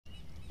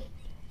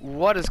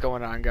What is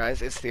going on,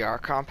 guys? It's the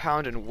ARK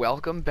compound, and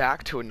welcome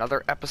back to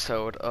another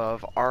episode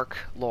of ARK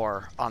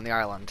lore on the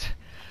island.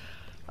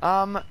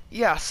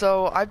 Yeah,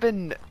 so I've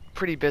been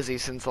pretty busy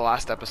since the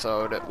last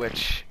episode,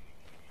 which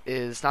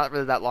is not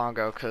really that long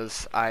ago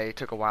because I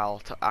took a while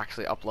to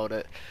actually upload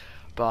it.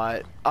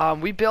 But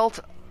we built,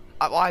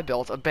 well, I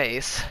built a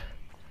base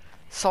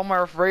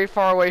somewhere very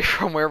far away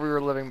from where we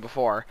were living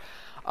before.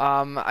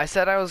 I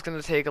said I was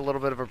going to take a little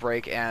bit of a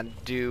break and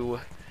do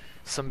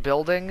some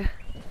building.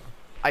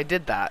 I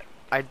did that.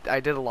 I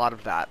did a lot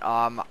of that.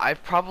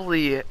 I've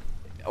probably,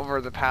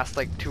 over the past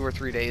like 2 or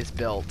 3 days,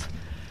 built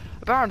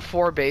about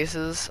 4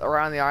 bases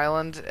around the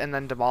island and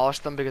then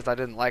demolished them because I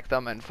didn't like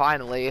them, and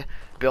finally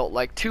built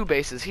like 2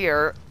 bases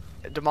here,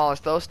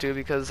 demolished those 2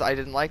 because I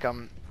didn't like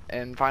them,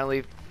 and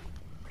finally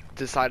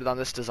decided on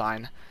this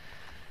design.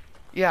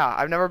 Yeah,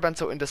 I've never been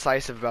so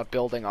indecisive about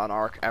building on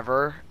ARK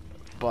ever,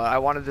 but I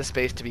wanted this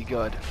base to be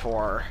good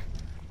for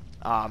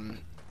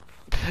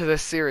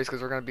this series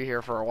because we're going to be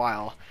here for a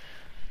while.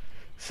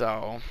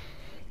 So,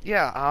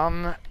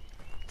 yeah,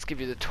 let's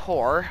give you the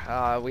tour.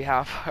 I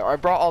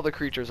brought all the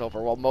creatures over,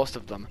 well, most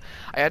of them.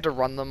 I had to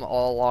run them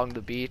all along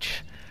the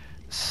beach,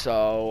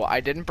 so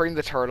I didn't bring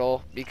the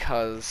turtle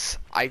because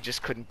I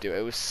just couldn't do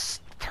it.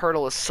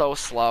 Turtle is so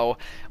slow.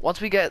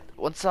 Once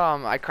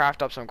I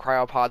craft up some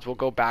cryopods, we'll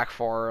go back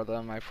for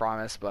them, I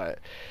promise, but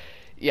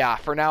yeah,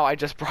 for now I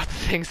just brought the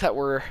things that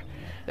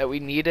we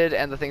needed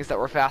and the things that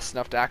were fast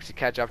enough to actually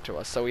catch up to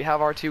us. So we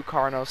have our 2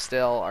 Carnos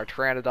still, our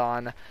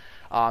Pteranodon,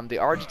 the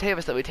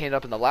Argentavis that we tamed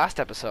up in the last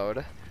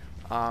episode.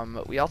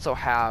 We also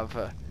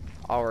have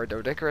our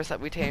Doedicurus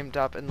that we tamed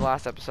up in the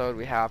last episode.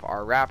 We have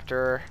our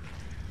Raptor.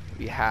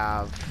 We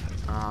have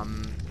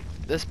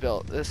this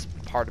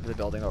part of the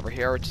building over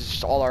here, which is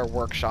just all our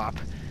workshop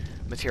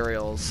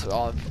materials.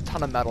 A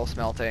ton of metal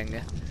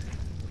smelting.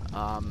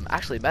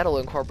 Actually, metal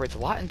incorporates a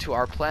lot into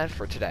our plan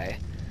for today,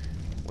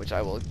 which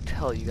I will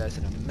tell you guys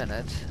in a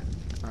minute.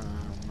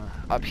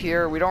 Up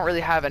here, we don't really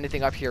have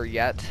anything up here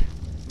yet.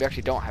 We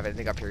actually don't have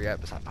anything up here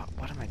yet. Besides,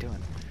 what am I doing?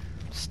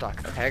 I'm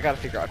stuck. Okay, I gotta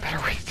figure out a better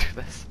way to do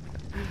this.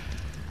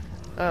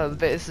 The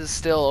base is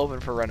still open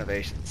for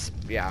renovations.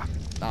 Yeah,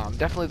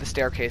 definitely the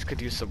staircase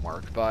could use some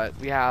work, but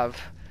we have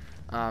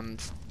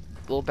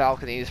little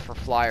balconies for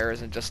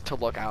flyers and just to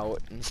look out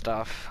and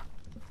stuff.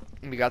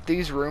 And we got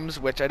these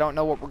rooms, which I don't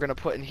know what we're gonna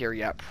put in here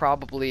yet.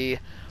 Probably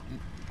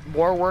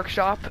more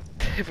workshop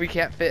if we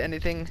can't fit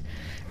anything.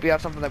 If we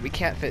have something that we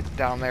can't fit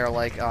down there,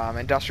 like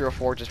Industrial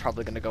Forge is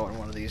probably gonna go in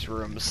one of these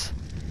rooms.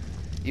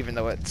 Even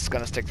though it's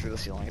gonna stick through the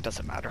ceiling, it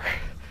doesn't matter.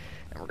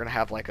 And we're gonna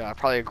have like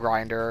probably a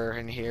grinder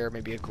in here,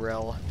 maybe a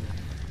grill.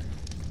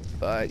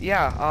 But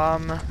yeah,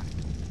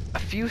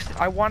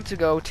 I want to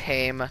go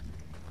tame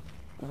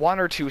 1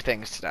 or 2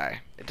 things today.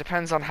 It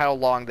depends on how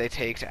long they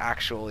take to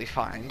actually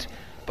find.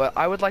 But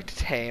I would like to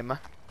tame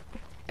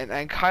an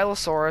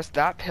Ankylosaurus.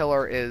 That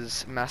pillar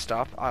is messed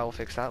up. I will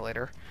fix that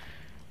later.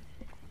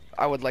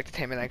 I would like to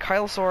tame an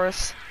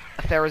Ankylosaurus,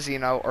 a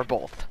Therizino, or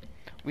both.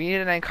 We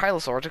need an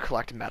Ankylosaur to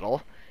collect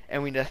metal,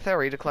 and we need a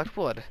Theri to collect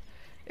wood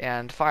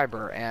and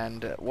fiber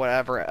and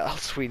whatever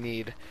else we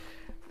need.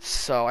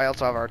 So I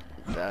also have our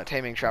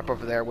taming trap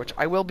over there, which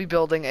I will be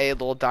building a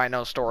little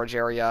dino storage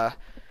area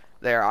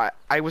there.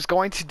 I was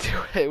going to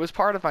do it. It was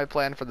part of my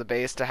plan for the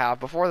base to have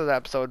before the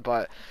episode,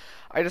 but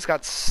I just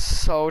got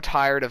so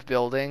tired of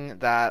building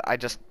that I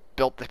just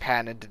built the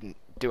pen and didn't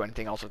do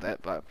anything else with it.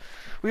 But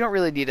we don't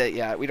really need it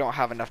yet. We don't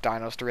have enough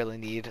dinos to really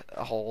need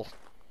a whole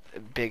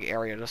big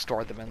area to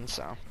store them in,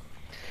 so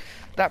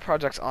that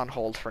project's on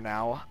hold for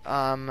now.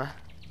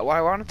 What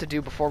I wanted to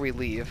do before we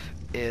leave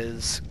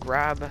is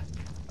grab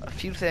a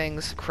few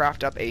things,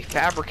 craft up a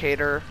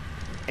fabricator,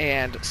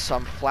 and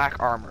some flak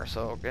armor.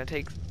 So we're gonna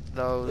take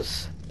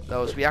those.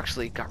 We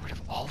actually got rid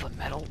of all the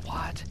metal.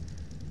 What?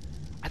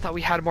 I thought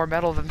we had more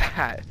metal than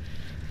that.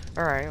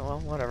 Alright, well,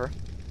 whatever.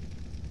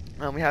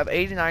 We have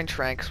 89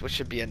 tranks, which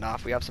should be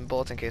enough. We have some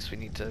bullets in case we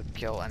need to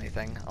kill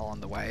anything along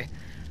the way.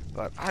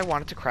 But I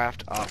wanted to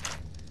craft up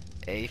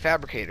a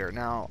fabricator.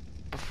 Now,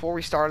 before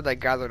we started, I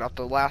gathered up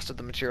the last of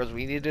the materials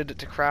we needed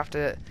to craft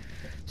it.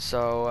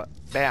 So,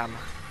 bam,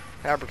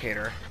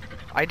 fabricator.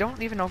 I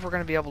don't even know if we're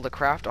going to be able to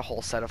craft a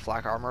whole set of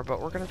flak armor,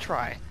 but we're going to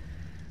try.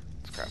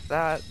 Let's craft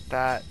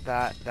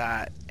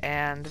that,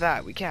 and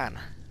that. We can.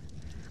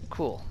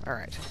 Cool.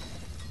 Alright.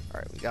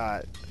 Alright, we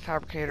got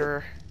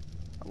fabricator.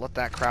 I'll let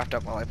that craft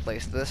up while I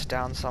place this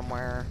down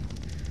somewhere.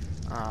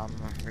 I'm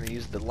going to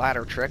use the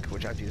ladder trick,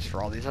 which I've used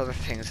for all these other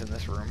things in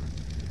this room.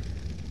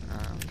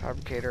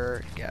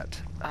 Fabricator,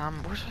 get.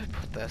 Where should I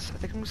put this? I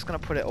think I'm just going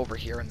to put it over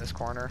here in this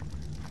corner.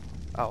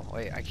 Oh,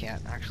 wait, I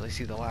can't actually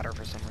see the ladder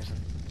for some reason.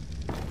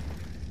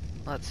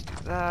 Let's do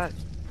that.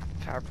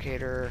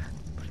 Fabricator,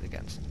 put it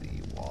against the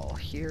wall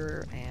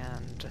here,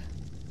 and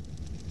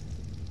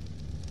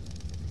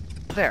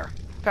there.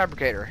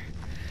 Fabricator.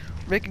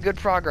 We're making good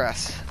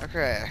progress.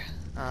 Okay.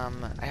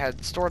 I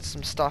had stored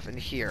some stuff in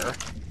here.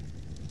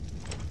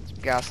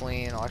 Some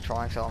gasoline,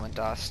 electronics, element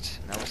dust.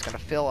 Now we're just going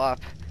to fill up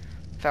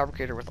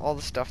fabricator with all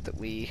the stuff that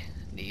we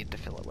need to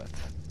fill it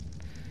with.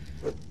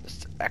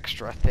 Just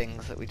extra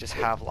things that we just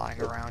have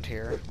lying around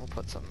here. We'll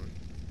put some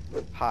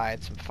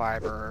hide, some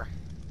fiber.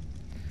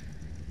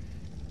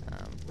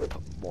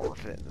 Put more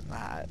of it than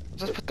that.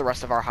 Just put the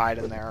rest of our hide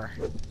in there.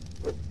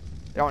 I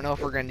don't know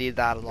if we're gonna need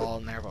that at all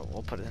in there, but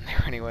we'll put it in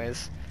there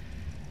anyways.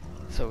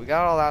 So we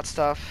got all that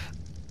stuff.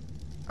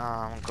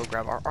 Go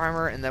grab our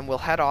armor, and then we'll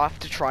head off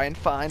to try and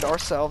find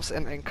ourselves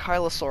an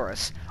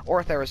Ankylosaurus or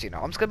a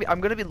Therizino.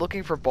 I'm gonna be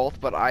looking for both,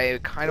 but I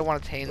kind of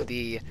want to tame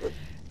the.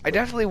 I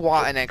definitely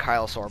want an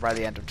Ankylosaur by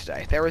the end of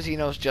today.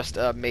 Therizino's just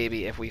a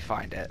maybe if we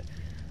find it.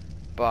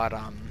 But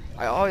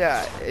oh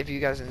yeah, if you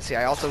guys didn't see,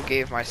 I also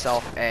gave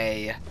myself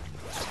a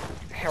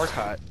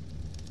haircut.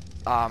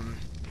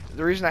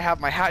 The reason I have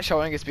my hat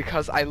showing is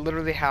because I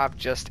literally have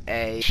just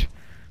a,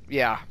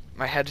 yeah,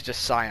 my head's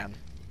just cyan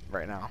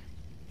right now.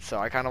 So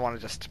I kind of want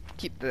to just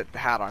keep the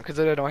hat on because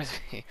it annoys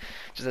me.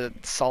 Just a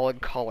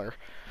solid color.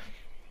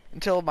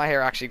 Until my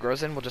hair actually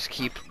grows in, we'll just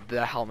keep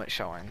the helmet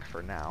showing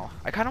for now.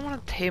 I kind of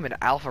want to tame an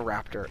Alpha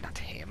Raptor, not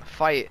tame,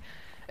 fight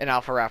an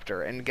Alpha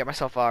Raptor and get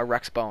myself a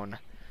Rex Bone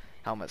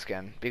helmet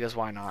skin because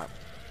why not?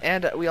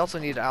 And we also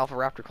need Alpha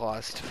Raptor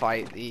claws to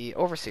fight the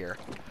Overseer.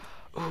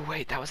 Ooh,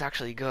 wait, that was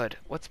actually good.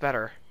 What's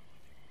better?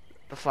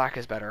 The flak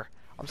is better.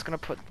 I'm just gonna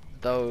put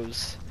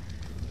those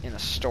in a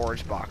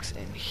storage box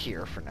in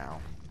here for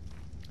now.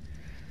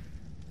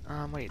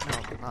 Wait,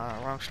 no,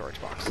 wrong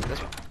storage box. This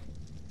one.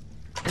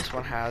 This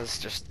one has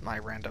just my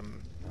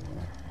random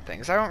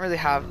things. I don't really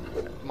have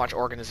much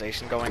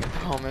organization going at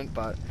the moment,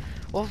 but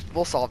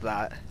we'll solve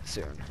that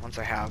soon once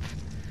I have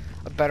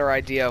a better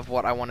idea of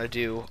what I want to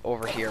do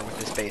over here with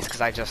this base,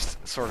 because I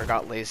just sort of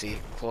got lazy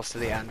close to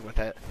the end with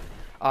it.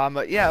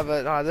 But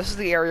this is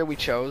the area we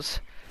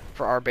chose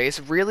for our base,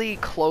 really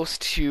close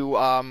to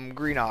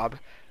Greenob,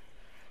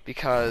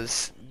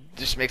 because it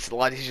just makes it a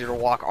lot easier to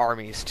walk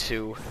armies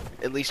to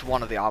at least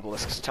one of the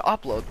obelisks to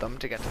upload them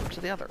to get them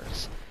to the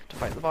others to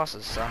fight the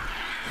bosses. So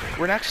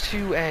we're next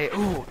to a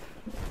oh,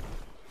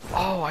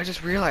 I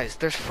just realized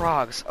there's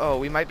frogs. Oh,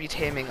 we might be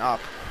taming up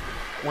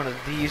one of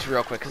these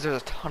real quick because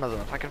there's a ton of them.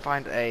 If I can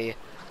find a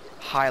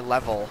high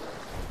level,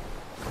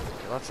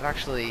 okay, let's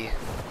actually.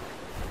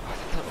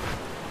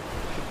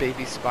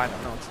 Baby spino.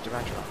 No, it's a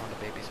dimension, not a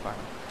baby spino.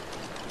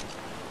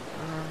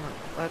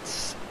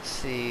 Let's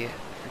see if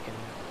we can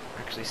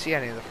actually see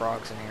any of the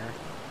frogs in here.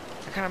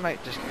 I kind of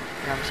might just.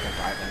 Yeah, I'm just gonna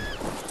dive in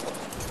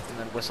and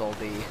then whistle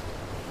the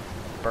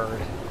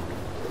bird.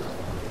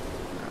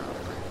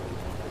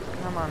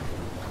 Come on.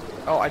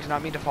 Oh, I did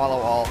not mean to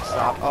follow all.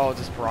 Stop. Oh,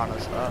 just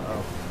piranhas.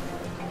 Uh-oh.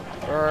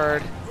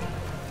 Bird.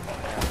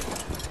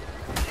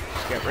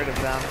 Just get rid of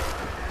them.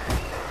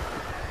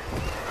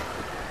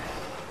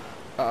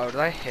 Uh-oh, did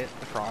I hit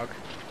the frog?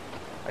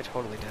 I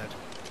totally did.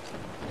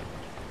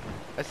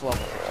 It's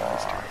level 15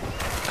 this time.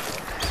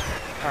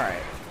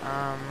 Alright,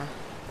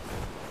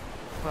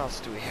 what else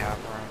do we have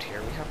around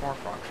here? We have more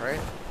frogs, right?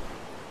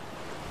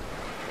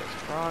 There's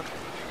a frog.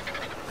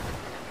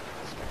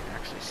 Let's see if I can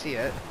actually see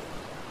it.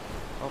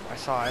 Oh, I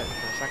saw it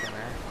for a second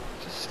there.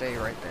 Just stay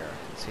right there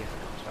and see if it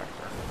comes back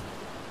there.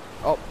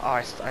 Oh,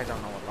 I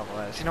don't know what level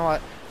that is. You know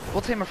what?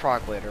 We'll tame a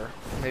frog later.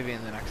 Maybe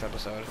in the next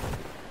episode.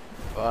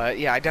 But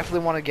yeah, I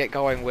definitely want to get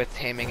going with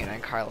taming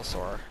an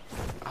Ankylosaur.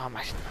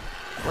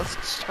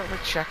 Let's start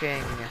with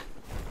checking.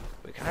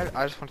 Wait,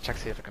 I just want to check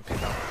see if I can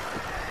pick up.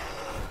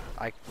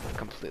 I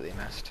completely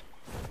missed.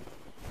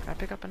 Can I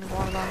pick up an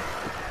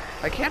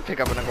iguanodon? I can pick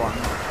up an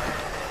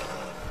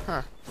iguanodon.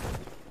 Huh.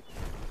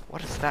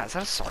 What is that? Is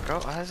that a Sarco?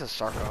 Oh, that is a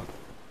Sarco.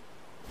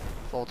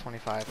 Level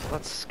 25.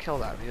 Let's kill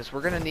that because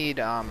we're gonna need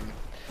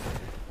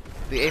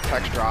the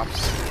apex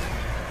drops,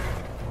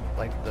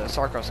 like the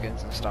Sarco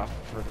skins and stuff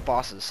for the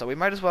bosses. So we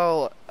might as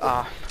well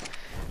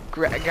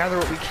gather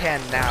what we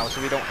can now,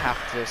 so we don't have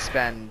to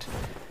spend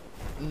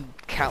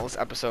countless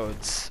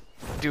episodes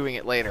doing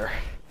it later.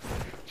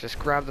 Just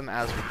grab them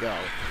as we go.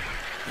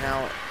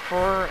 Now,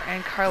 for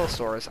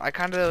Ankylosaurus,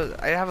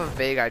 I have a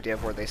vague idea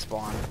of where they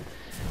spawn.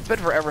 It's been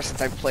forever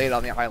since I've played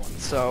on the island,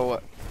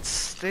 so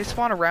they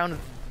spawn around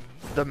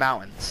the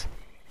mountains,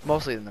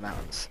 mostly in the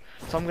mountains.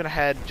 So I'm gonna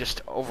head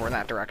just over in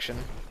that direction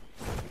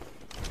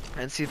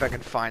and see if I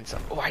can find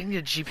some. Oh, I need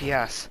a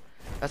GPS.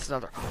 That's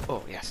another.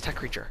 Oh yes, tech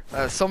creature.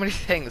 So many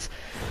things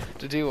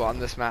to do on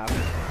this map.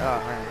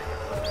 Oh man,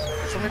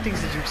 so many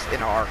things to do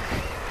in ARK.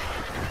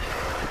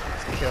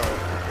 Let's kill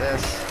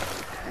this.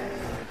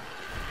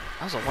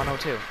 That was a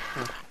 102.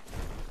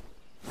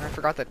 And I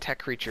forgot that tech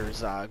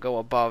creatures go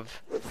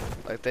above,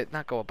 like they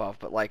not go above,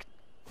 but like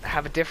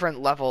have a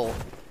different level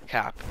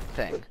cap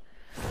thing.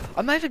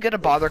 I'm not even gonna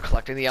bother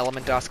collecting the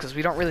element dust because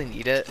we don't really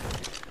need it.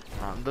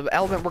 The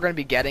element we're gonna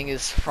be getting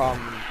is from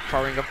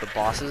farming up the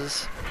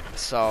bosses,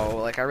 so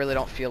like I really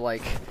don't feel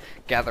like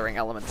gathering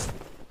element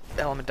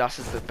dust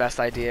is the best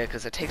idea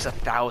because it takes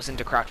 1,000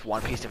 to craft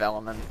one piece of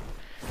element.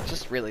 It's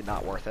just really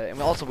not worth it.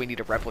 And also we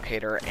need a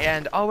replicator,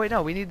 and oh wait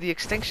no, we need the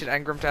extinction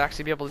engram to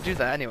actually be able to do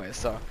that anyway.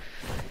 So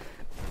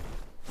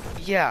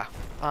yeah,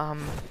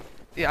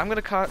 yeah, I'm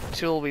gonna cut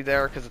till we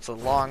there because it's a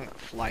long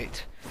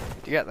flight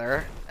to get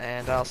there,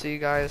 and I'll see you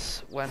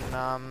guys when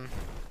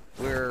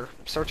we're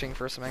searching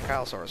for some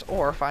Ankylosaurs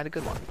or find a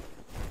good one.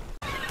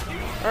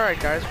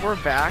 Alright guys,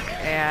 we're back,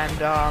 and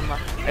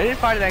I didn't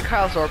find an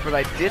Ankylosaurus, but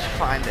I did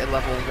find a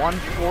level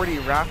 140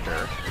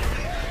 raptor.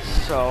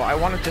 So I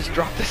want to just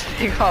drop this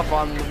thing up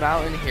on the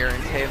mountain here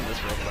and tame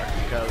this real quick,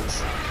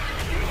 because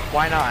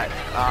why not?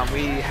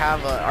 We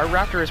have our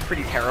raptor is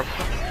pretty terrible.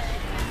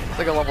 It's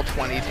like a level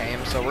 20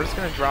 tame, so we're just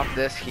gonna drop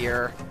this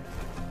here.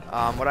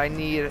 What I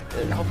need,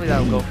 hopefully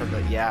that'll go for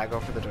the, yeah, go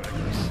for the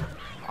Dodicus.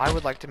 I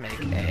would like to make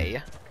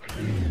a,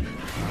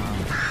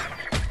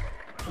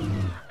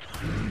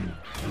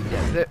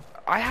 yeah,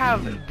 I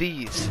have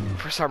these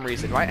for some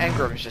reason. My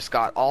engrams just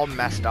got all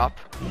messed up.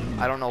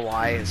 I don't know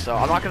why. So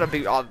I'm not gonna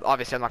be,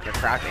 obviously I'm not gonna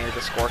crack any of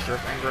the Scorcher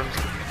engrams.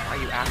 Why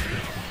are you after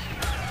me?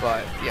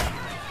 But yeah.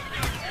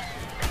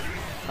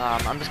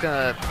 I'm just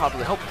gonna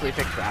probably, hopefully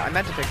fix that. I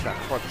meant to fix that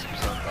before this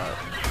episode, but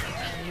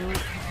can you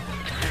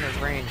kind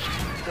of range?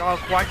 Oh,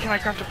 why can't I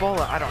craft a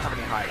bullet? I don't have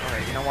any hide.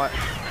 Alright, you know what?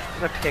 I'm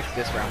gonna pick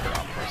this raptor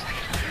up for a second.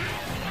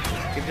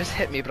 It just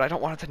hit me, but I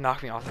don't want it to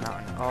knock me off the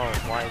mountain. Oh,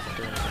 why is it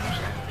doing so much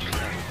damage?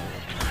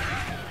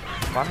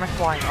 Why am I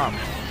flying up?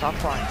 Stop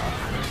flying up.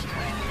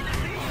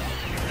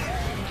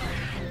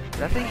 Is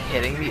that thing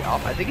hitting me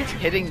up? I think it's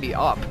hitting me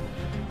up.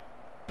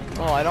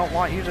 Oh, I don't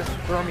want you to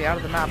throw me out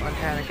of the map. I'm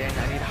panicking.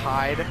 I need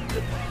hide.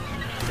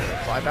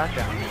 Okay, fly back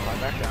down. Fly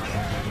back down.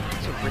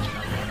 It's a bridge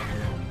number.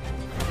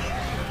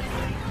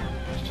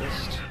 It's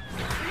just...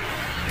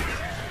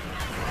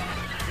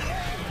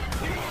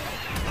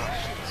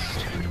 Gosh,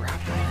 stupid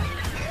raptor.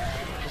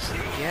 Just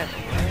get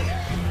away.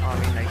 Oh, I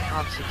mean, I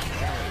obviously can't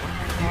get away.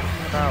 What am I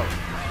talking about?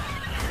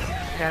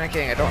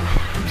 Panicking, I don't know.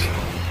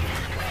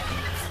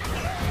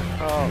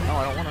 Oh, no,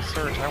 I don't want to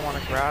search. I want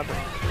to grab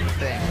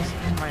things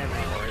in my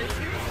inventory.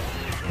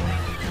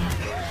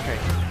 Okay,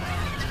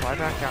 let's fly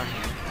back down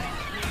here.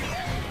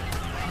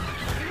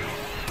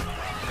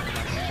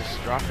 Let's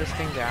just drop this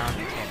thing down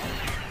and tame it.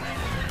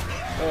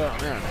 Oh,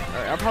 man.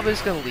 Alright, I'm probably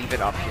just going to leave it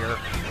up here,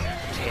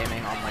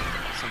 taming on, like,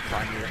 some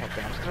primary or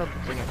something. I'm just going to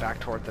bring it back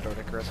toward the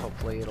Dodicus.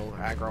 Hopefully it'll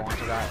aggro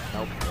onto that.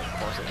 Nope, of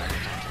course it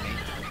aggroes onto me.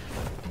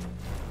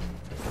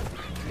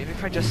 Maybe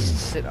if I just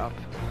sit up.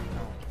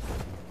 No.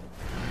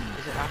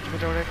 Is it after the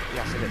Dodec?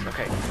 Yes, it is.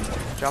 Okay.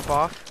 Jump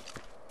off.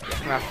 Yeah,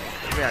 come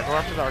after me. Yeah, go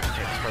after the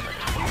Architect.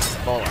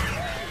 Perfect. Bola.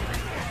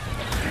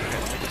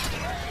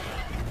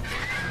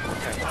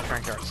 Okay,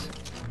 Frank Arts.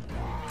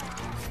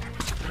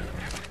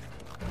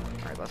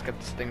 Alright, let's get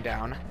this thing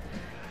down.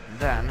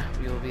 Then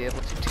we will be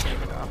able to take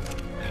it up.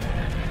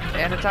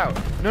 And it's out.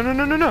 No, no,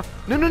 no, no, no!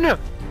 No, no, no!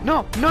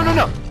 No, no, no,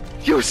 no!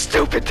 You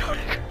stupid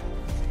Dodec!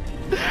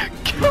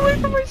 Get away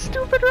from my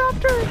stupid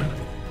raptor!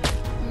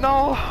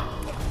 No!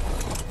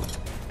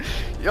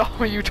 Yo,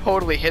 you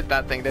totally hit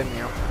that thing, didn't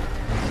you?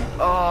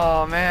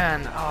 Oh,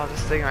 man. Oh,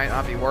 this thing might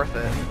not be worth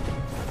it.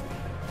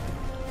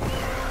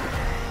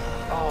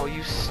 Oh,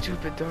 you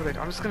stupid Dodec.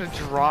 I'm just gonna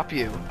drop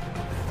you.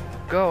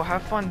 Go,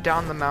 have fun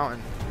down the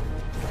mountain.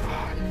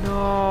 Oh,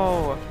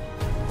 no!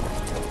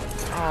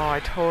 Oh, I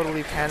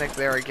totally panicked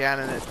there again,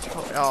 and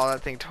oh,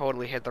 that thing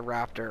totally hit the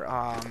raptor.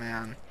 Oh,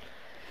 man.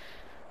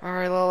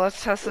 Alright, well,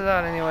 let's test it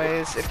out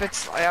anyways. If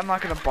it's, I'm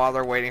not gonna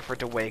bother waiting for it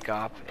to wake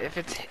up. If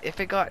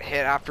it got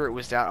hit after it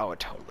was down, oh,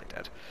 it totally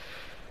did.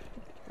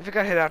 If it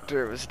got hit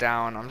after it was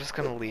down, I'm just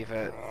gonna leave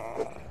it.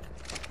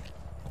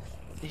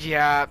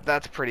 Yeah,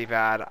 that's pretty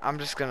bad. I'm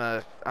just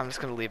gonna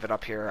leave it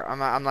up here.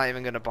 I'm not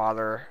even gonna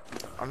bother.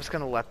 I'm just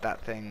gonna let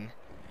that thing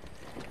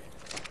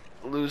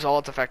lose all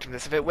its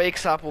effectiveness. If it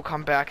wakes up, we'll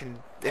come back, and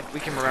if we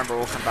can remember,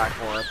 we'll come back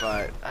for it,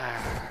 but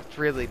it's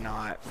really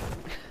not.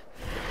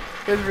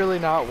 It's really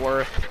not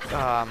worth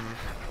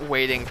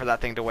waiting for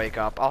that thing to wake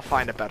up. I'll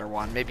find a better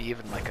one, maybe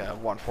even like a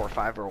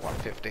 145 or a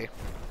 150.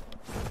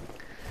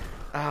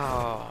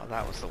 Oh,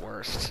 that was the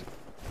worst.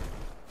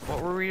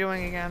 What were we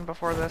doing again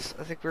before this?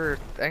 I think we were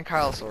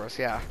Ankylosaurus,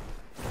 yeah.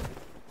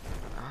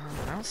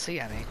 I don't see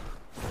any.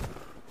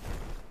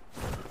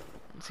 I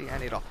don't see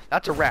any at all.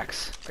 That's a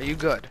Rex. Are you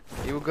good?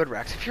 Are you a good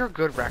Rex? If you're a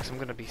good Rex, I'm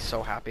gonna be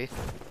so happy.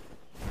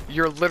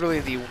 You're literally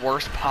the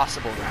worst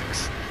possible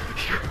Rex.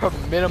 You're a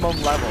minimum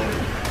level.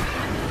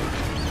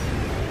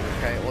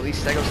 Okay, well these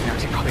Stegos can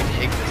actually probably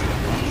take this thing.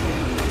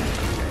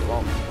 Okay,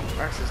 well,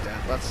 Rex is dead.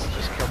 Let's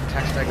just kill the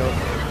tech Stego.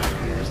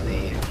 Here's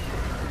the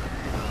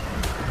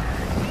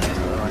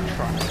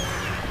trucks.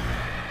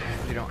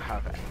 We don't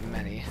have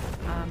many.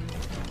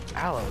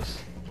 Aloes.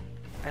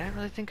 I didn't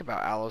really think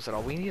about aloes at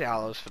all. We need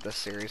aloes for this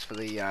series, for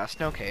the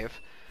snow cave.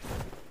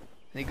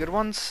 Any good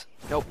ones?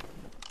 Nope.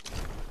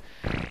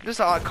 Just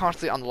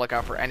constantly on the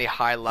lookout for any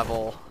high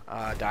level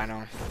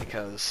dino,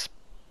 because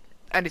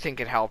anything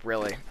can help,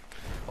 really.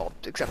 Well,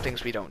 except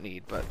things we don't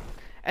need, but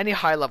any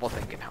high level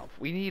thing can help.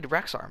 We need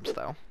Rex arms,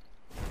 though.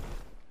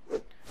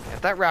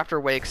 If that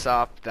raptor wakes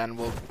up, then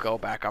we'll go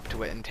back up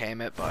to it and tame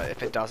it, but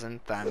if it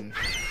doesn't, then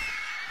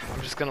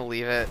I'm just gonna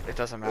leave it. It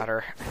doesn't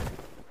matter.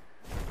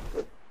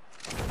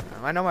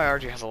 I know my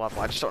RG has a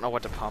level, I just don't know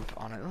what to pump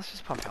on it. Let's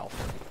just pump health.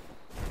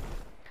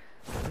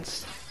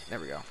 There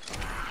we go.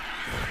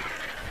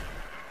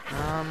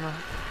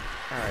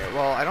 Alright,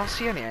 well, I don't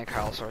see any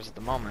Ankylosaurs at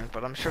the moment,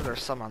 but I'm sure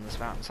there's some on this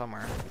mountain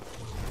somewhere.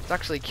 Let's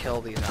actually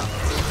kill these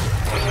owls.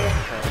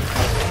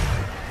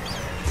 Okay.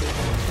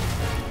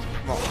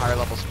 higher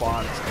level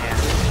spawns, and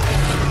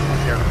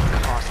they're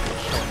constantly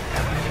killing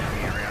everything in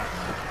the area.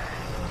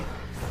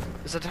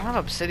 There's a ton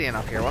of obsidian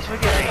up here. Once we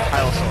get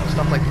Ankylosaurus,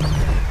 stuff like...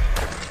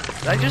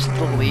 Did I just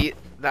delete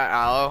that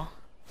aloe?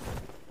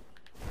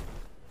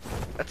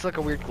 That's like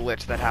a weird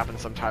glitch that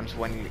happens sometimes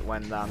when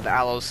the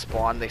aloes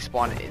spawn. They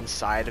spawn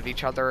inside of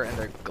each other and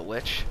they're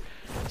glitch.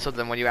 So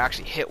then when you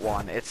actually hit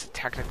one, it's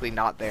technically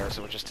not there,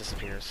 so it just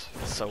disappears.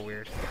 It's so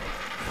weird.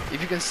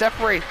 If you can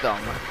separate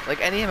them, like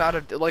any amount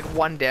of, like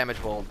 1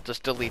 damage will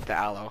just delete the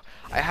aloe.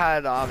 I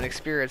had an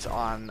experience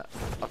on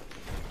a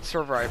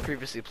server I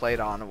previously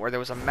played on where there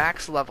was a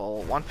max level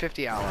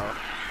 150 aloe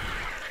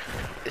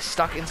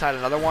stuck inside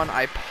another one.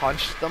 I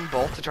punched them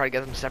both to try to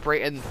get them to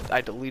separate, and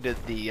I deleted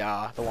the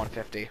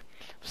 150. It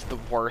was the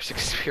worst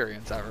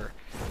experience ever.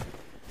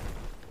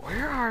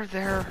 Where are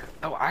there...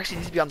 Oh, I actually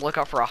need to be on the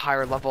lookout for a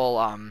higher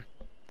level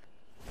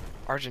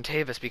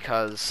Argentavis,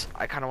 because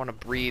I kind of want to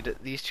breed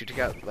these two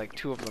together, like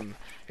 2 of them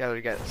together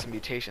to get some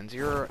mutations.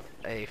 You're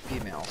a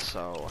female,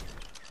 so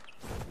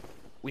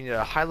we need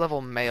a high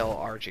level male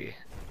RG.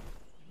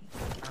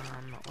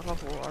 What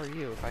level are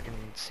you, if I can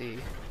see?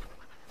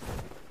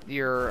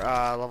 You're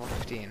level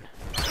 15.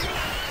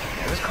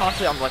 Yeah, just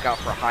constantly on the lookout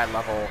for high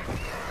level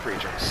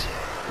creatures.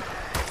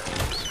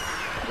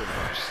 Pretty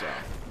much so.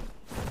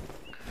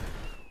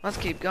 Let's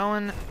keep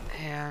going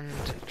and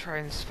try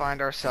and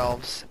find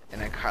ourselves an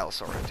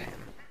Ankylosaurus to tame.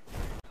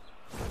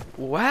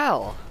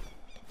 Well,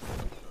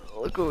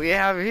 look what we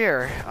have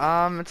here.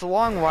 It's a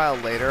long while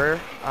later.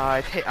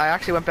 I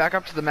actually went back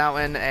up to the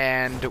mountain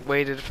and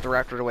waited for the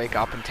raptor to wake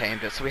up and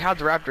tamed it. So we had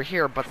the raptor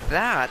here, but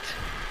that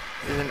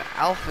is an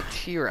alpha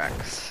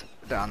T-Rex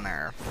down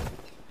there.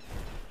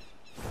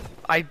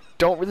 I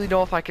don't really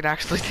know if I can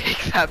actually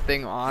take that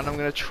thing on. I'm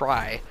gonna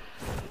try.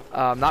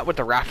 Not with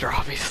the raptor,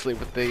 obviously,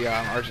 with the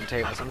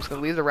Argentavis. I'm just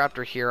gonna leave the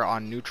raptor here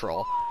on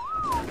neutral.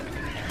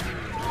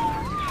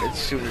 As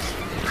soon as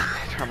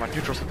I turn him on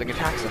neutral, something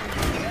attacks him.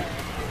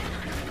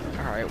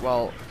 Alright,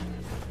 well...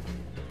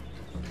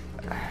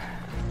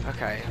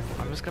 Okay,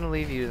 I'm just gonna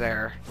leave you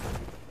there.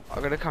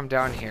 I'm gonna come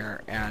down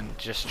here and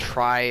just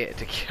try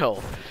to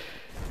kill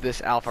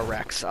this Alpha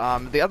Rex.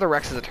 The other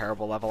Rex is a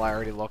terrible level. I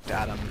already looked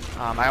at him.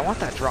 I want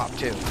that drop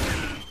too.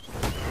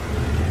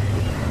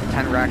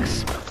 10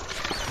 Rex.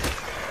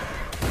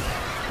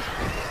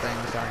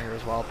 Things down here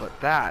as well, but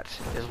that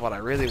is what I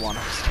really want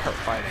to start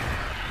fighting.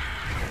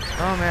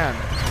 Oh man.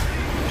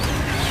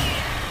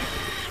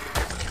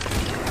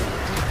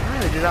 Doesn't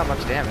really do that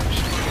much damage, to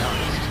be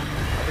honest.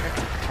 I think I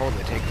can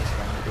totally take this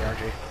thing with the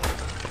RG.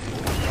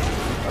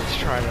 Let's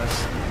try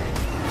this.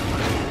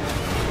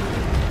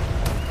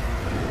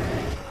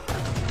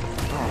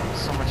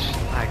 So much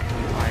lag.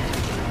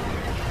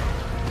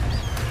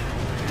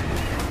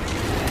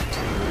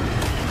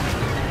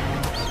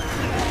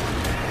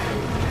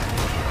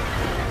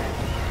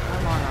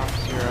 Come on, Alpha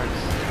T-Rex.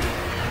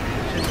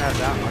 Shouldn't have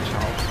that much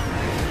health.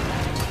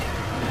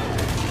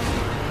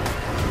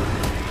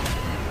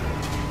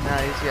 Nah,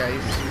 he's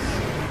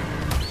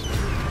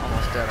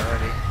almost dead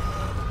already.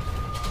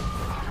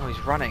 Oh no,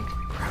 he's running.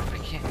 Crap, I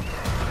can't.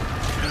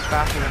 He's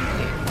faster than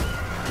me.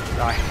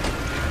 Die.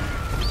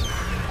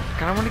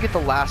 I kind of want to get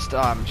the last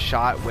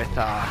shot with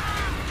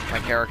my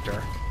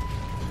character.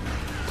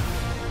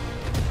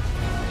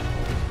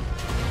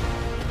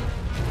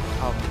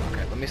 Oh,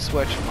 okay. Let me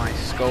switch my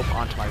scope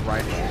onto my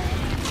rifle.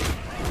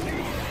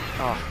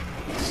 Oh,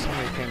 so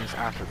many things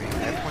after me.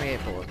 I have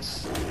 28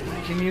 bullets.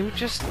 Can you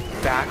just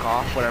back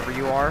off, whatever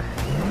you are?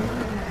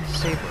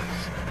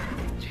 Sabers.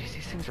 Jeez,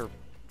 these things are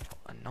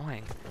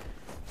annoying.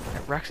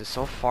 That Rex is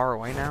so far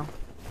away now.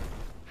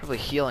 Probably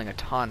healing a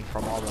ton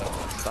from all the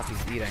stuff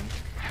he's eating.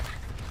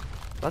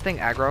 That thing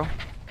aggro?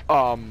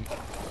 I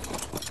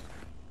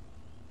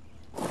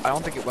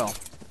don't think it will.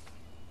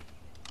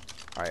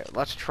 Alright,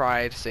 let's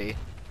try to see.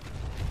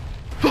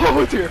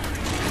 Oh dear!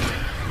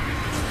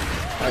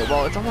 Alright,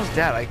 well, it's almost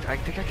dead. I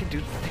think I can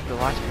take the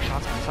last few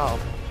shots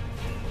myself.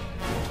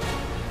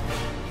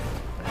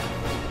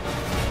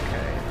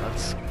 Okay,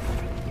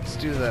 let's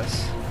do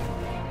this.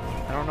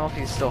 I don't know if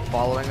he's still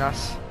following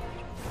us.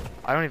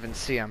 I don't even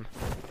see him.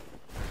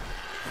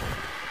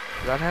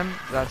 Is that him?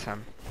 That's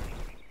him.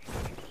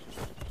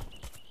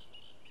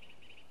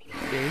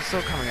 Yeah, he's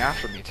still coming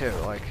after me too,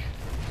 like...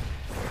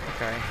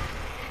 Okay.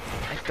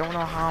 I don't know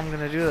how I'm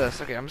gonna do this.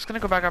 Okay, I'm just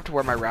gonna go back up to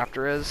where my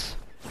raptor is.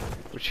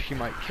 Which he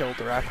might kill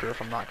the raptor if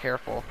I'm not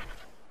careful.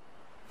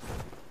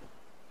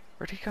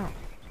 Where'd he go?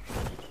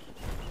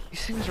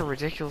 These things are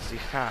ridiculously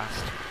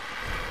fast.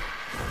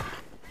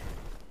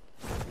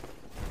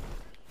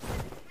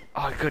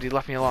 Oh good, he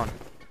left me alone.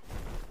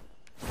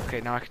 Okay,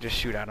 now I can just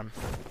shoot at him.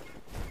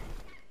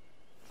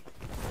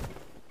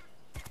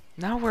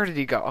 Now where did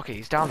he go? Okay,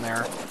 he's down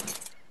there.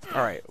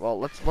 Alright, well,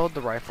 let's load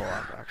the rifle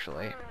up,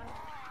 actually.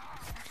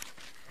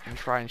 And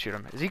try and shoot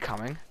him. Is he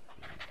coming?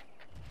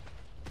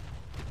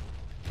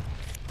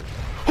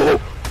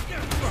 Oh!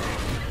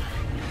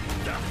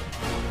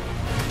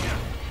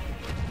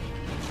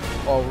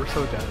 Oh, we're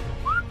so dead.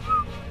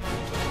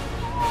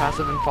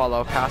 Passive and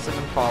follow, passive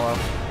and follow.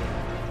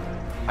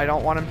 I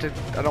don't want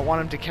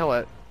him to kill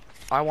it.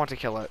 I want to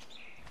kill it.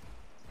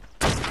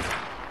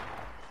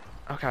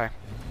 Okay.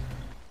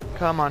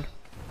 Come on.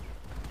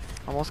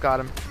 Almost got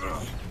him.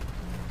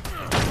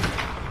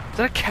 Is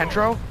that a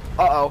Kendro?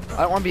 Uh-oh.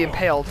 I don't want to be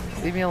impaled.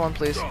 Leave me alone,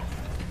 please.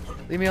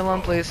 Leave me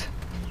alone, please.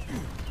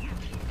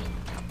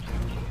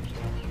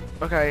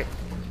 Okay.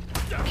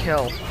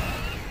 Kill.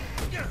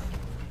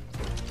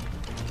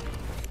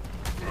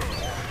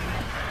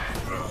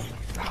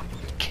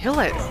 Kill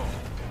it!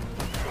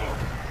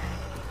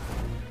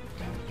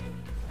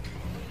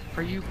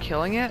 Are you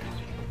killing it?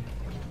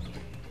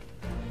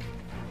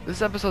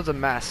 This episode's a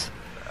mess.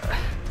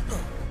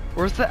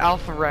 Where's the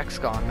Alpha Rex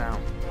gone now?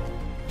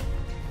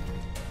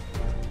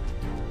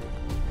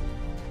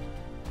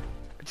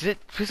 Did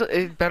it? Please,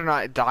 it better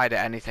not die to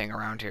anything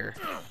around here.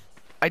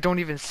 I don't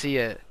even see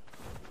it.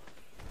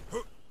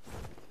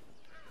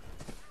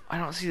 I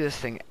don't see this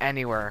thing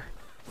anywhere.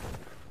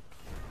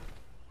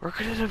 Where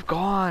could it have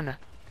gone?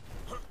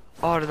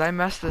 Oh, did I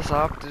mess this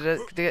up? Did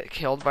it get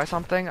killed by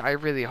something? I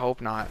really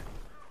hope not.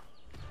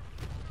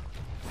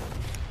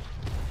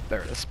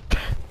 There it is.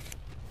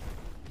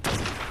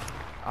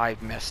 I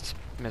missed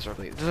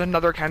miserably. There's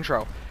another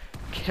Kendro.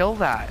 Kill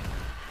that.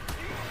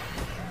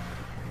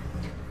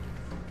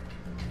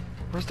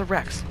 Where's the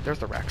Rex? There's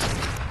the Rex.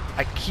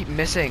 I keep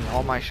missing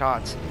all my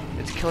shots.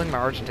 It's killing my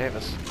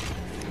Argentavis.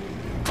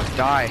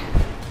 Die.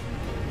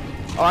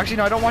 Oh, actually,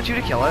 no, I don't want you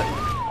to kill it.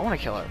 I want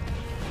to kill it.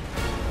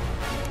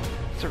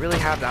 Does it really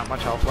have that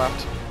much health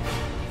left?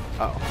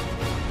 Uh-oh.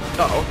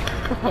 Uh-oh.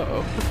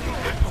 Uh-oh.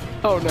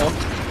 Oh, no.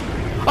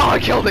 Oh, I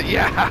killed it!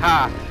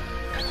 Yeah!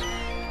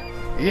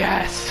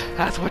 Yes!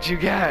 That's what you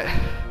get!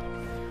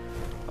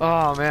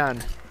 Oh,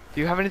 man. Do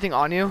you have anything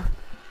on you?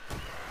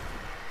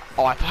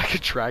 Oh, I thought I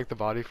could drag the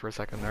body for a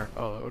second there.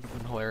 Oh, that would have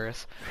been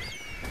hilarious.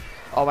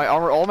 Oh, my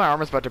armor, all my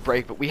armor's about to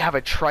break, but we have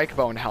a trike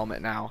bone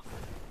helmet now.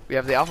 We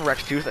have the Alpha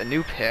Rex Tooth, a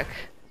new pick,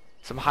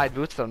 some hide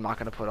boots that I'm not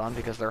going to put on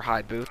because they're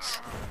hide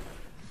boots.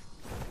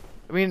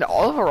 I mean,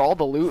 overall,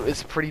 the loot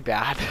is pretty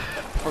bad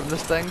from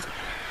this thing.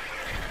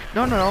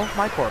 No, no, no,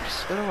 my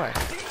corpse. Get away.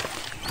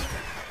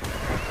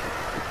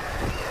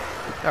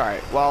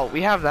 Alright, well,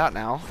 we have that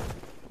now.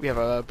 We have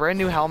a brand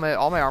new helmet.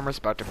 All my armor's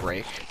about to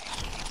break.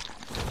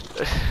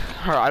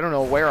 I don't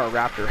know where our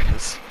raptor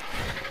is.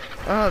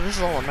 Oh, this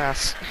is all a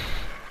mess.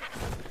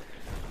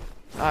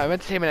 I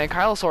meant to tame an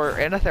Ankylosaurus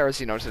and a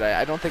Therizino today.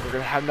 I don't think we're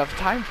going to have enough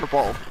time for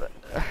both.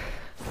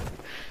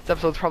 This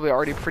episode's probably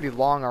already pretty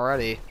long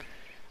already.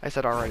 I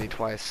said already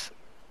twice.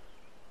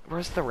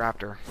 Where's the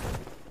raptor?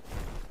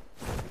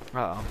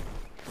 Uh-oh.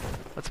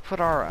 Let's put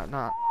our,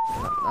 not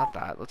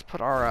that. Let's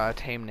put our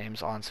tame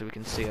names on so we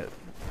can see it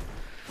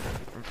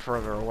from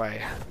further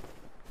away.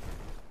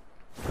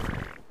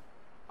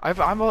 I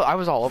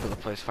was all over the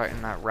place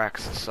fighting that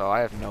Rex, so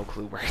I have no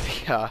clue where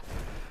the,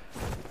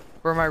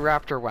 where my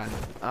raptor went.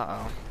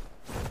 Uh-oh.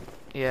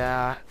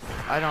 Yeah,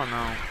 I don't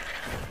know.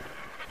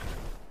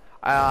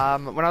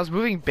 When I was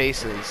moving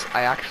bases,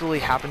 I actually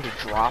happened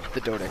to drop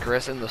the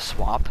Doedicurus in the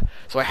swamp,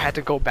 so I had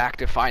to go back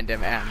to find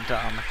him, and,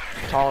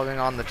 following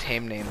on the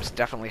tame names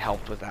definitely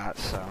helped with that,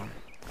 so.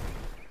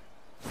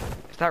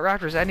 If that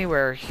raptor's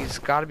anywhere, he's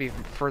gotta be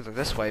further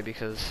this way,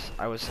 because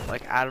I was,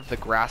 like, out of the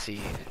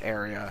grassy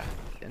area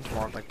into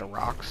more of, like, the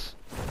rocks.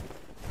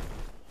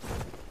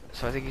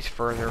 So I think he's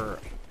further.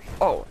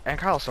 Oh,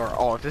 Ankylosaurus.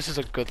 Oh, if this is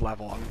a good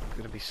level, I'm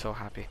gonna be so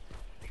happy.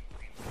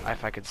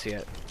 If I could see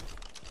it.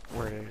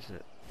 Where is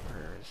it?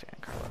 Where is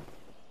Ankylo?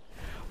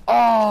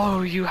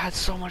 Oh, you had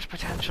so much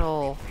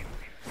potential.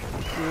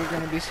 You were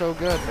gonna be so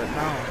good, but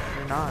no,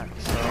 you're not.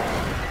 So,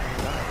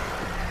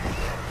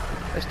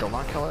 I still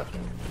not kill it.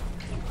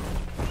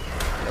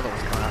 The other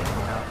one's coming after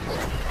me now.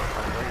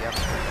 Probably, yep,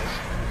 there it is.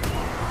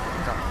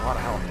 He's got a lot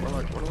of health.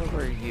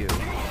 What are you?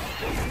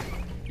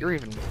 You're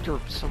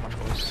so much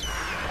worse.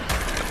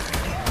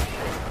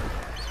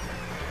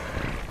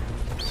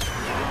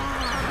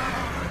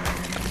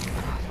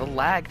 The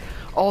lag.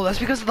 Oh, that's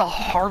because of the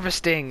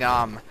harvesting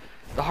amount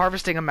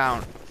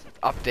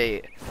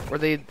update,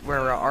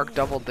 where ARK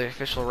doubled the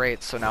official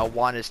rates, so now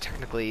 1 is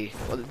technically,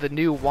 well, the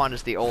new 1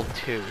 is the old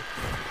 2,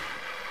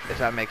 if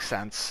that makes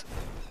sense.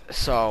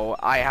 So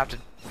I have to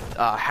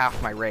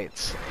half my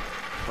rates.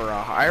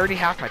 I already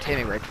halved my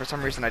taming rate. For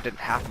some reason I didn't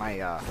half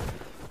my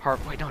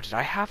wait, no, did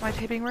I half my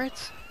taming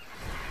rates?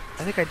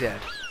 I think I did.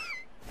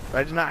 But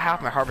I did not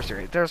half my harvesting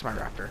rate. There's my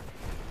raptor.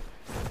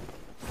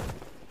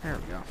 There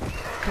we go.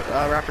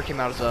 Raptor came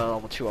out as a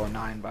level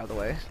 209, by the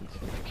way,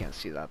 if you can't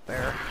see that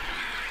there.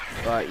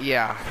 But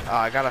yeah,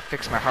 I gotta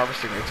fix my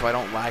harvesting rate so I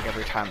don't lag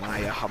every time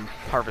I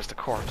harvest a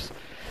corpse.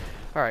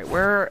 Alright,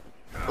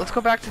 let's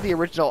go back to the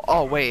original.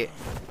 Oh, wait.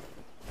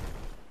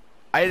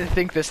 I didn't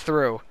think this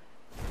through.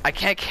 I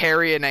can't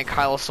carry an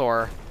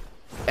Ankylosaur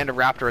and a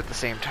raptor at the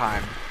same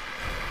time.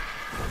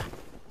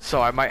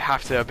 So I might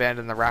have to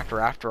abandon the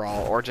raptor after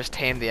all, or just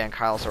tame the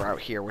Ankylosaur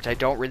out here, which I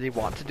don't really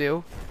want to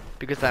do,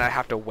 because then I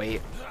have to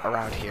wait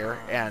around here,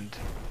 and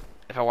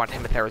if I want to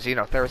tame a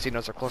Therizino,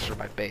 Therizinos are closer to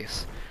my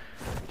base.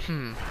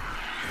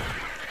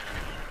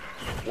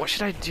 What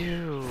should I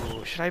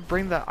do? Should I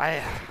bring the...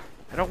 I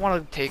don't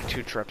want to take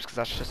 2 trips, because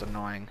that's just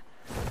annoying.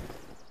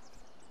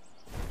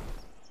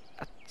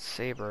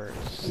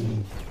 Sabers,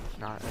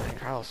 not an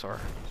Ankylosaur.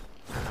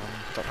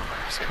 Don't know where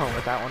I was going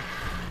with that one.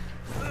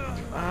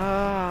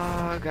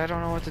 I don't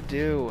know what to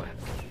do.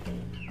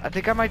 I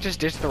think I might just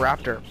ditch the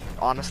raptor,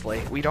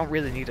 honestly. We don't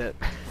really need it.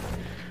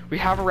 We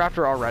have a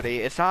raptor already.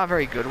 It's not a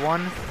very good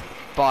one,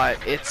 but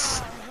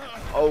it's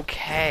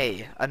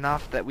okay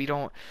enough that we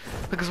don't...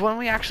 Because when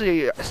we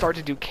actually start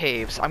to do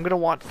caves, I'm going to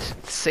want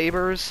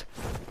sabers,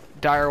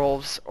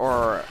 direwolves,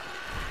 or...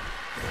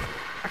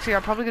 Actually,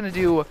 I'm probably going to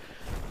do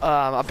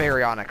a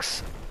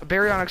baryonyx.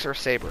 Baryonyx or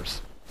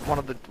sabers. One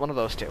of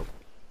those two.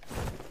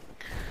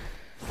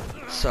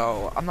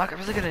 So, I'm not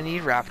really going to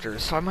need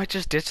raptors, so I might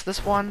just ditch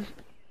this one.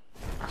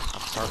 I'm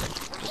starving.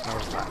 Just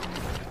noticed that.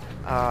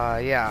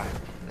 Yeah.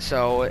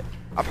 So,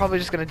 I'm probably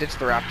just going to ditch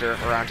the raptor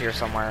around here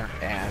somewhere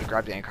and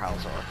grab the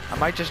Ankylosaur. I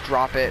might just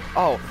drop it.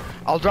 Oh,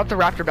 I'll drop the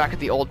raptor back at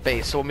the old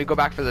base, so when we go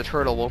back for the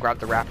turtle, we'll grab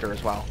the raptor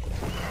as well.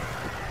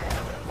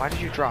 Why did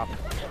you drop?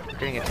 I'm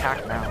getting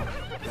attacked now.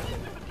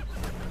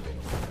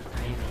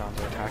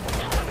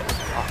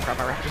 Oh crap,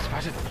 my raptor's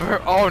about to...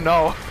 Oh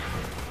no!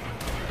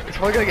 It's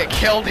probably gonna get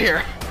killed here.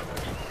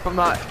 If I'm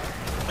not...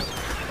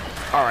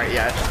 Alright,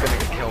 yeah, it's gonna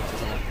get killed,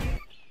 isn't it?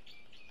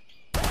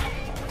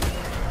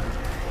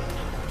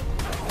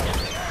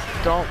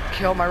 Don't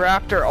kill my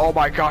raptor! Oh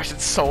my gosh,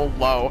 it's so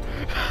low.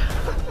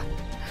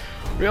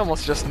 We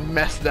almost just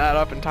messed that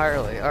up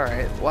entirely.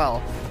 Alright,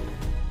 well...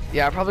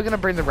 Yeah, I'm probably gonna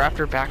bring the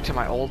raptor back to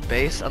my old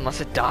base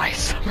unless it dies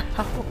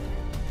somehow.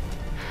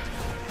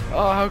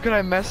 Oh, how could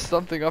I mess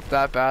something up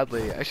that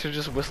badly? I should have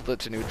just whistled it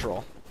to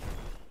neutral.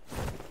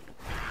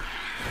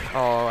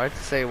 Oh, I'd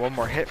say one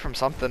more hit from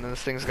something and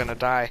this thing's gonna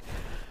die.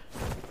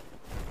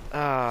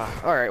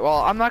 Alright, well,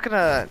 I'm not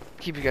gonna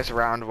keep you guys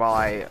around while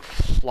I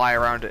fly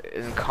around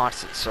in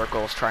constant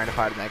circles trying to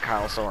find an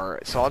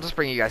Ankylosaur, so I'll just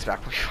bring you guys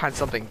back when we find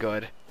something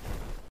good.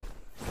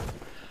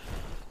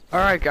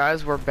 Alright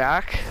guys, we're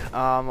back.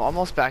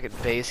 Almost back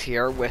at base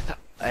here with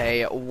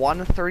a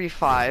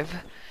 135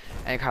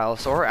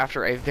 Ankylosaur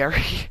after a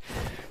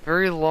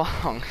very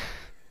long...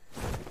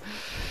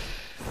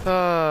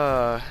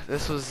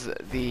 this was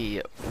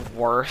the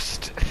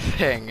worst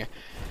thing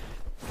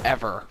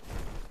ever.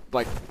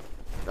 Like,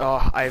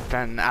 oh, I've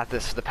been at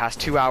this for the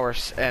past 2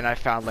 hours and I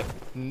found like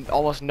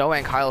almost no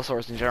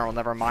Ankylosaurs in general,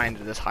 never mind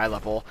this high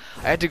level.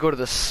 I had to go to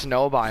the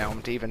snow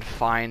biome to even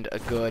find a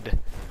good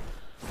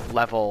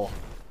level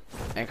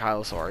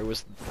Ankylosaur. It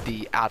was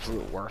the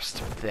absolute worst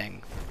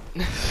thing.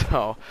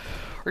 So,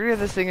 we're gonna get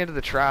this thing into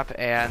the trap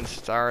and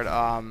start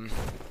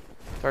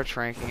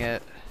shrinking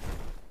it.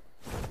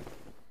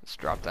 Let's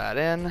drop that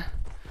in.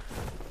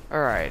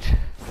 Alright.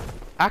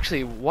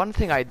 Actually, one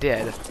thing I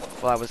did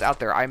while I was out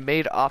there, I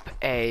made up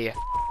a...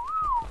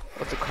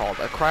 What's it called?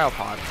 A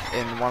cryopod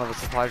in one of the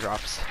supply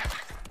drops.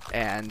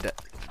 And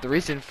the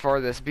reason for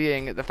this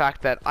being the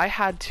fact that I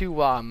had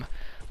to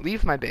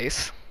leave my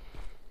base,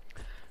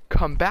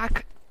 come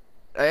back...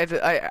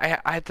 I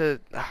had to...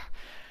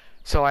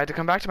 So I had to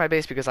come back to my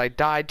base because I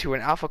died to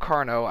an Alpha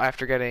Carno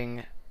after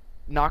getting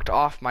knocked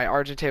off my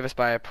Argentavis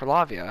by a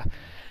Perlavia.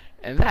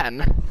 And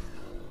then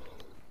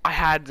I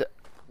had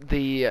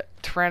the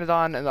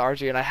Pteranodon and the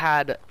RG, and I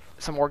had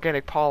some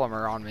organic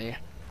polymer on me.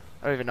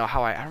 I don't even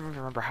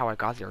remember how I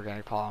got the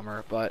organic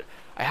polymer, but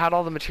I had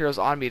all the materials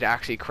on me to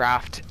actually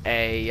craft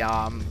a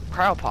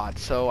cryopod,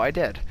 so I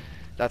did.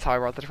 That's how I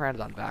brought the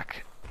Pteranodon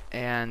back.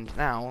 And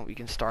now we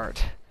can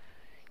start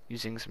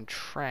using some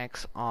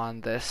tranks on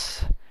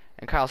this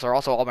Ankylosaur.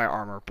 Also, all my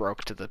armor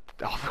broke to the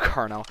Alpha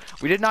Carno.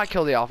 We did not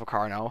kill the Alpha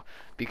Carno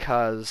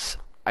because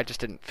I just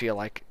didn't feel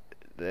like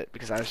it,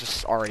 because I was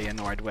just already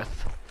annoyed with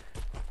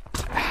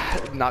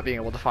not being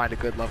able to find a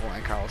good level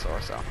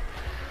Ankylosaur, so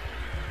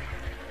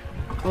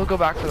we'll go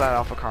back for that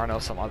Alpha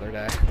Carno some other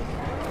day.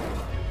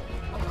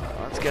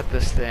 Let's get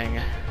this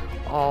thing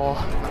all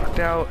knocked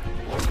out.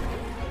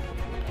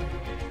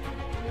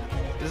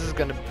 This is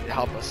gonna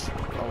help us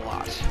a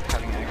lot,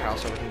 having an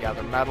Ankylosaur. We can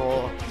gather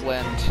metal,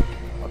 flint,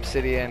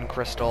 obsidian,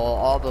 crystal,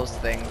 all those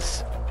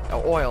things.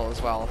 Oh, oil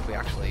as well, if we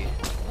actually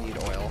need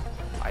oil.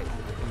 I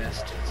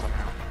missed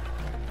somehow.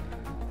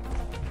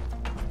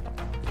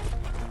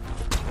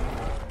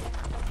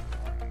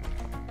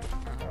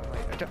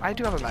 Wait, I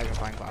do have a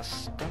magnifying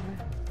glass, don't I?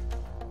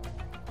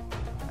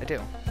 I do.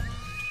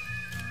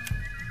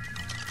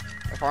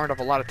 I farmed up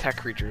a lot of tech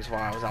creatures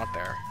while I was out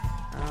there.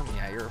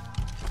 Yeah, you're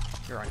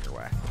on your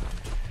way.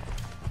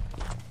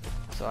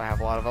 So I have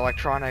a lot of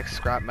electronics,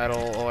 scrap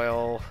metal,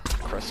 oil,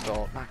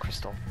 crystal, not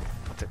crystal,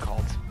 what's it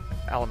called?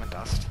 Element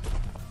dust.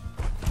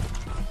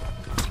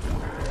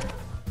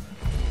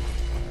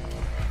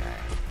 Okay.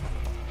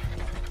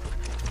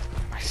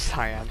 My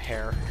cyan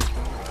hair.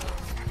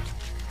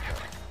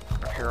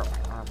 Repair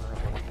up my armor a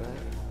little bit.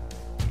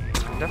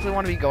 Definitely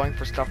want to be going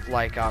for stuff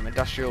like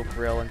industrial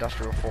grill,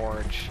 industrial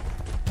forge,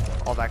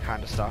 all that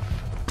kind of stuff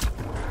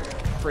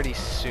pretty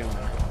soon.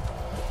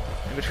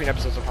 In between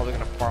episodes, I'm probably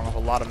going to farm up a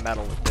lot of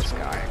metal with this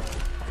guy.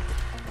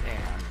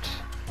 And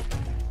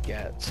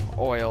get some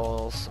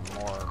oil, some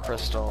more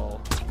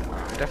crystal.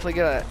 Definitely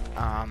get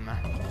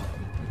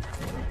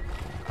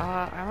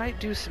I might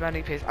do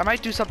cementing paste. I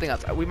might do something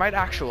else. We might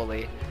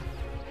actually,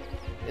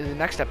 in the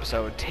next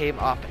episode, tame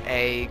up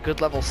a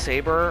good level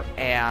saber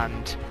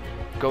and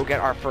go get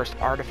our first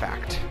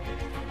artifact.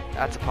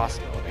 That's a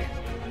possibility.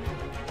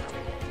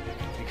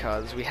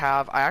 Because we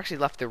have... I actually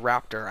left the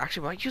raptor.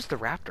 Actually, we might use the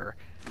raptor.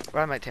 But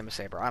I might tame a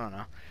saber. I don't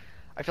know.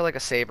 I feel like a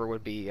saber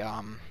would be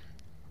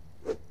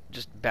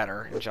just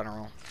better in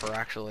general for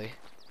actually...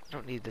 I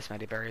don't need this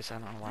many berries. I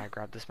don't know why I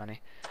grabbed this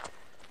many.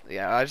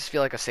 Yeah, I just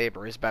feel like a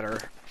saber is better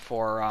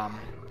for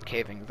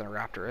caving than a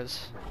raptor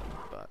is.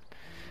 But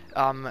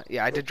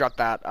yeah, I did drop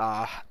that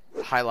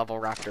high level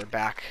raptor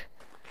back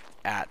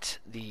at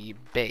the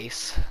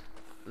base,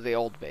 the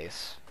old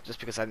base, just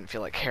because I didn't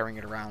feel like carrying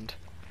it around.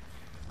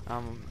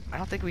 I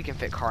don't think we can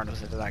fit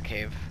Carnos into that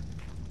cave,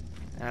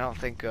 and I don't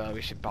think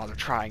we should bother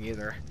trying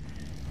either.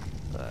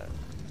 But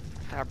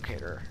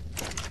fabricator,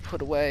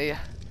 put away a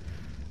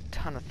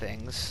ton of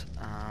things.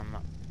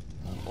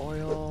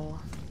 Oil.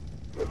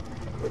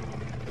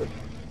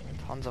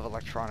 Tons of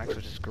electronics,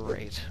 which is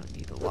great. We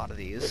need a lot of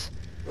these.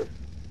 It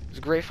was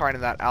great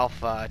finding that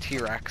alpha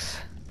T-Rex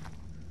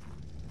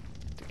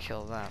to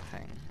kill that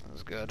thing. That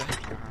was good.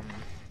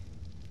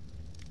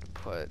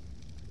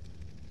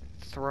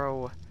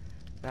 Throw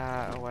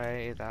that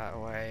away, that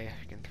away.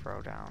 You can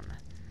throw down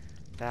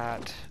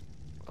that.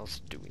 What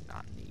else do we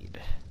not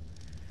need?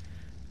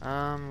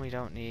 We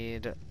don't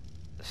need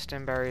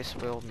stem berries,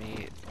 will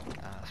meat,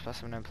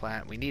 specimen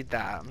implant. We need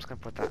that. I'm just gonna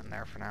put that in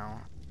there for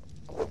now.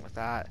 Along with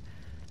that,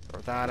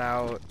 throw that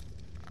out.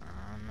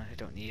 I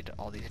don't need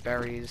all these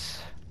berries.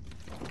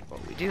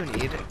 What we do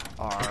need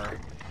are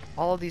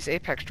all of these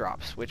apex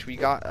drops, which we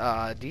got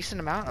a decent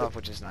amount of,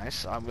 which is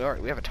nice.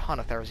 We have a ton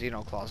of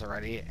Therizino claws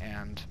already,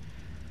 and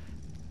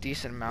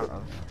decent amount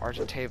of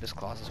Argentavis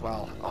claws as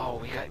well. Oh,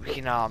 we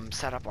can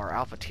set up our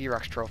Alpha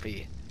T-Rex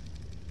trophy.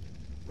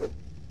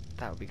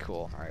 That would be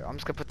cool. All right, I'm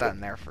just gonna put that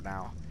in there for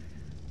now.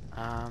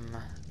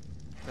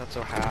 We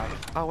also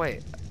have. Oh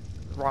wait.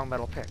 Wrong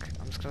metal pick.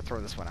 I'm just gonna throw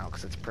this one out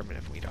because it's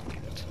primitive. We don't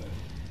need it.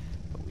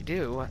 But we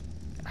do,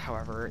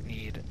 however,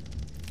 need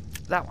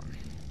that one.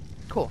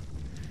 Cool.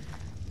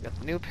 We got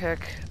the new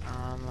pick.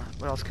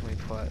 What else can we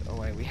put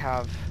away? We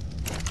have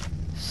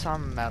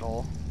some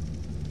metal.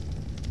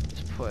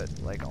 Just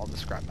put like all the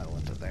scrap metal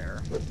into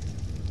there.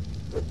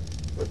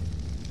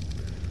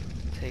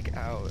 Take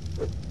out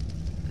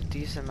a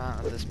decent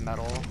amount of this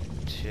metal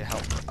to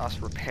help us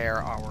repair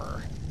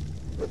our,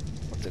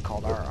 what's it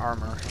called, our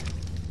armor.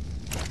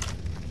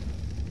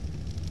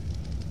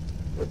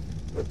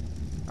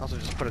 I also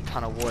just put a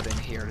ton of wood in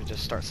here to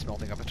just start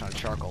smelting up a ton of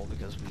charcoal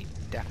because we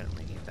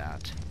definitely need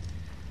that.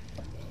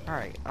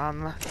 Alright,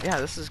 yeah,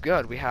 this is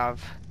good. We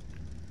have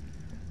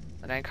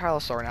an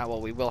Ankylosaur now.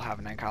 Well, we will have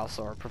an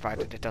Ankylosaur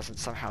provided it doesn't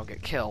somehow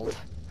get killed.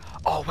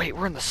 Oh, wait,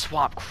 we're in the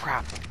swamp.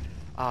 Crap.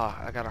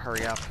 I gotta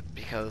hurry up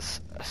because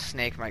a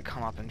snake might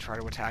come up and try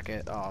to attack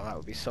it. Oh, that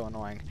would be so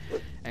annoying.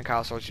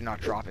 Ankylosaurs do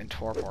not drop in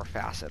torpor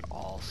fast at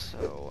all,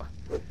 so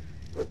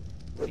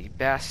it'd be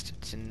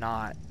best to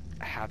not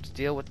have to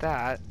deal with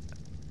that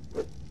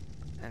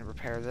and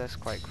repair this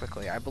quite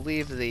quickly. I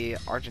believe the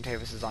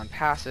Argentavis is on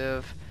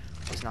passive,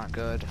 which is not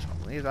good, so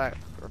I'll leave that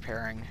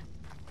repairing.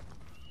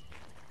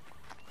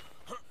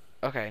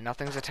 Okay,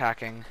 nothing's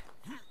attacking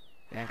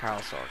the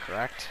Ankylosaur,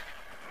 correct?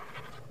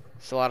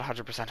 Still at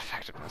 100%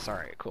 effectiveness.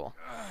 Alright, cool.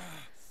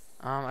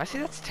 I see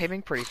that's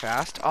taming pretty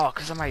fast. Oh,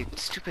 because of my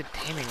stupid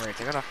taming rates.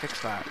 I gotta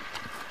fix that.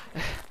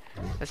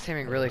 That's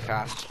taming really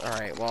fast.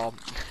 Alright, well,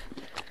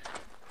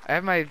 I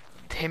have my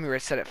taming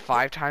rate set at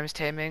 5 times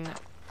taming,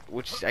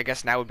 which I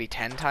guess now would be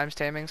 10 times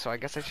taming, so I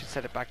guess I should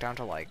set it back down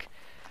to like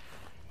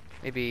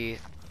maybe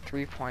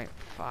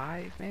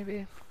 3.5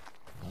 maybe?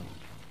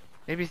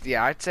 Maybe,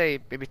 yeah, I'd say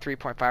maybe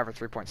 3.5 or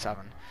 3.7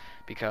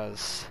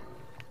 because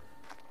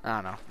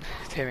I don't know.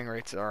 Taming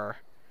rates are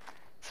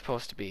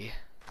supposed to be,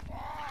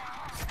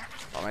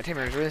 well, my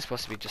taming rate is really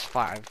supposed to be just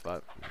 5,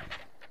 but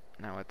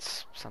now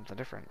it's something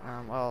different.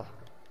 Well,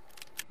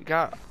 we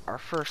got our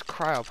first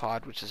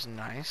cryopod, which is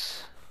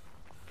nice.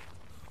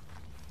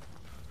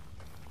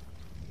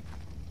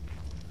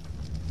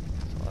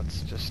 So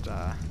let's just,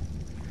 I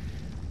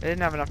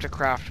didn't have enough to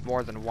craft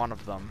more than one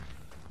of them.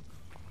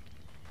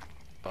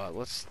 But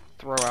let's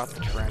throw out the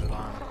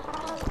Pteranodon.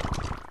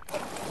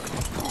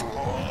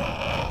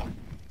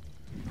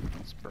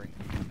 Let's bring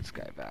this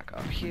guy back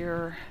up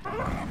here.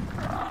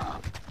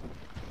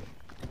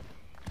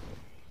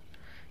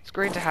 It's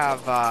great to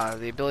have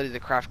the ability to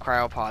craft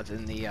cryopods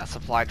in the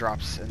supply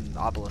drops and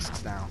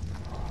obelisks now.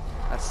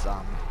 That's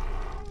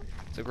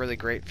it's a really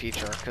great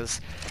feature because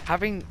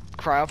having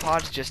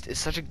cryopods just is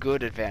such a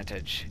good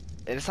advantage.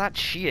 And it's not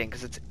cheating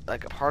because it's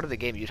like a part of the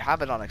game. You'd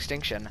have it on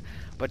Extinction,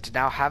 but to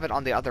now have it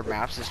on the other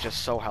maps is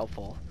just so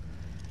helpful.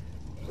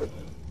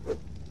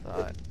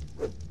 But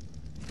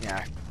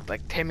yeah,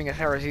 like taming a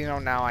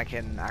Therizino, now I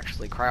can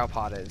actually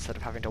cryopod it instead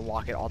of having to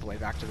walk it all the way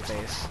back to the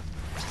base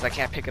because I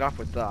can't pick it up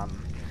with the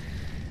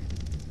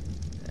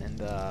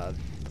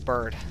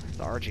bird,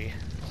 the RG.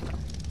 So.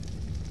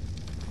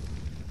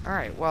 All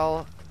right,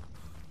 well,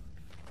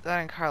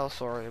 that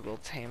Ankylosaur will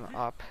tame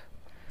up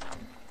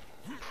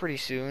pretty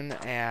soon,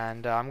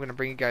 and I'm going to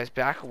bring you guys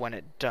back when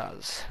it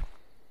does.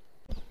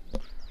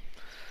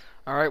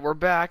 Alright, we're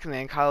back, and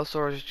the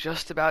Ankylosaurus is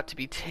just about to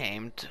be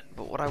tamed,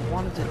 but what I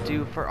wanted to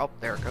do for... Oh,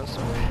 there it goes.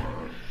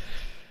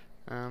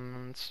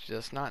 Let's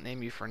just not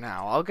name you for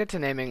now. I'll get to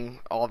naming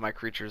all of my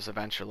creatures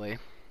eventually,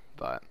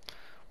 but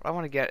what I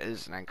want to get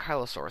is an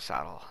Ankylosaurus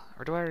saddle.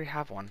 Or do I already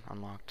have one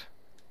unlocked?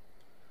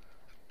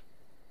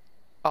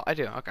 Oh, I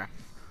do, okay.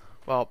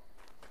 Well,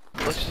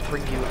 let's just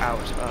bring you out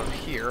of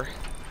here.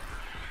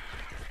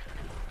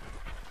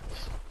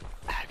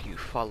 Have you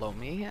follow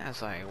me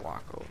as I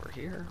walk over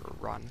here, or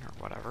run, or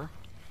whatever.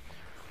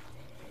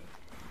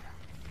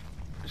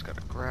 Just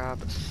gotta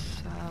grab a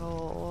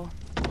saddle.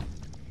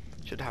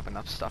 Should have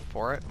enough stuff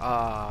for it.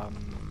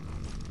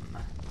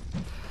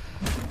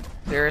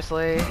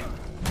 Seriously?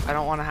 I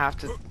don't want to have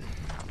to...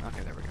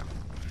 Okay, there we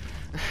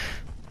go.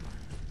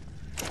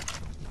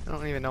 I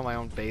don't even know my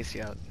own base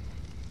yet.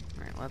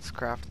 Alright, let's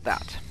craft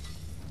that.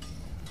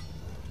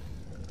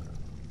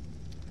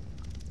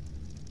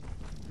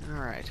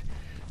 Alright.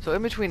 So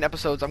in between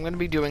episodes, I'm going to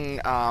be doing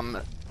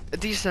a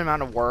decent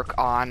amount of work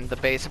on the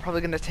base. I'm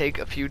probably going to take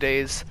a few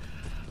days,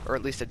 or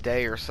at least a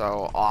day or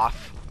so,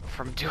 off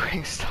from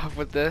doing stuff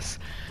with this,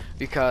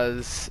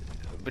 because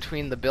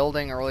between the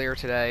building earlier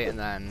today and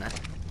then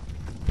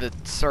the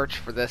search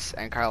for this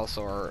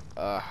Ankylosaur,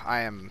 I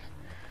am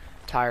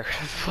tired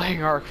of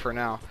playing ARK for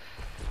now.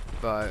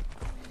 But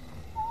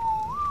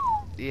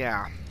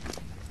yeah,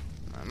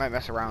 I might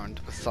mess around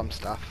with some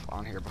stuff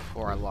on here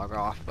before I log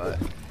off, but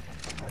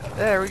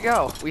there we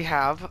go. We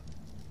have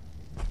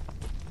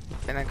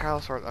an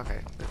Ankylosaur.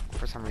 Okay,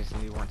 for some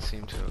reason you weren't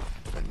seem to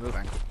have been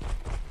moving.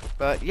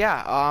 But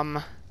yeah,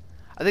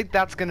 I think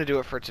that's going to do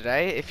it for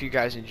today. If you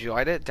guys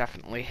enjoyed it,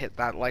 definitely hit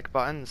that like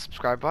button and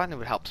subscribe button. It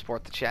would help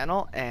support the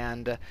channel.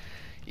 And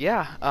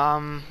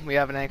yeah, we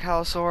have an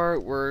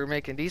Ankylosaur. We're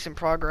making decent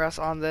progress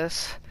on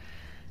this.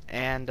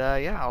 And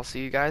yeah, I'll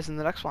see you guys in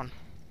the next one.